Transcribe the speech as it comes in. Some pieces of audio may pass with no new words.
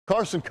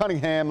Carson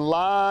Cunningham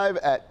live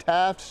at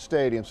Taft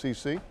Stadium.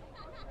 CC.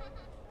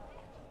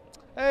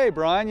 Hey,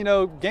 Brian, you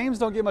know, games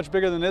don't get much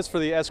bigger than this for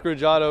the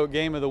Eskridge Auto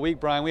Game of the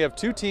Week, Brian. We have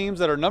two teams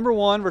that are number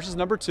 1 versus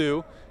number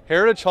 2.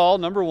 Heritage Hall,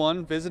 number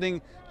 1,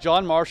 visiting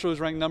John Marshall, who's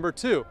ranked number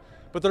 2.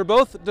 But they're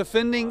both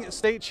defending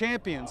state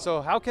champions.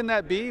 So how can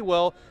that be?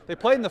 Well, they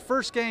played in the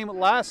first game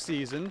last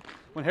season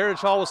when Heritage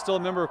Hall was still a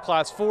member of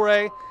Class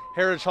 4A.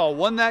 Heritage Hall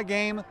won that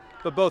game,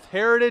 but both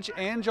Heritage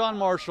and John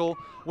Marshall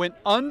went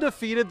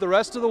undefeated the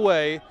rest of the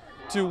way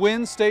to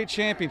win state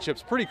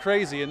championships. Pretty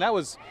crazy, and that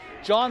was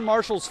John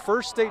Marshall's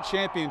first state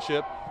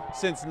championship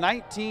since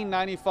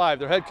 1995.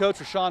 Their head coach,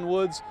 Rashawn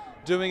Woods,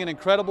 doing an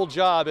incredible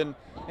job. And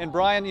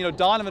Brian, you know,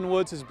 Donovan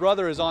Woods, his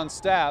brother, is on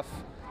staff,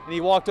 and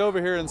he walked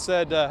over here and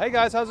said, hey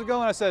guys, how's it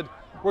going? I said,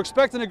 we're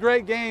expecting a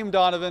great game,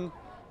 Donovan.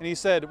 And he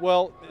said,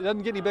 well, it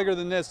doesn't get any bigger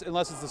than this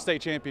unless it's the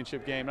state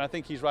championship game. And I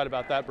think he's right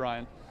about that,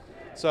 Brian.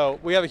 So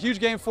we have a huge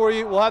game for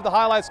you. We'll have the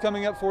highlights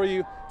coming up for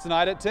you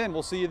tonight at 10.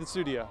 We'll see you in the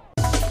studio.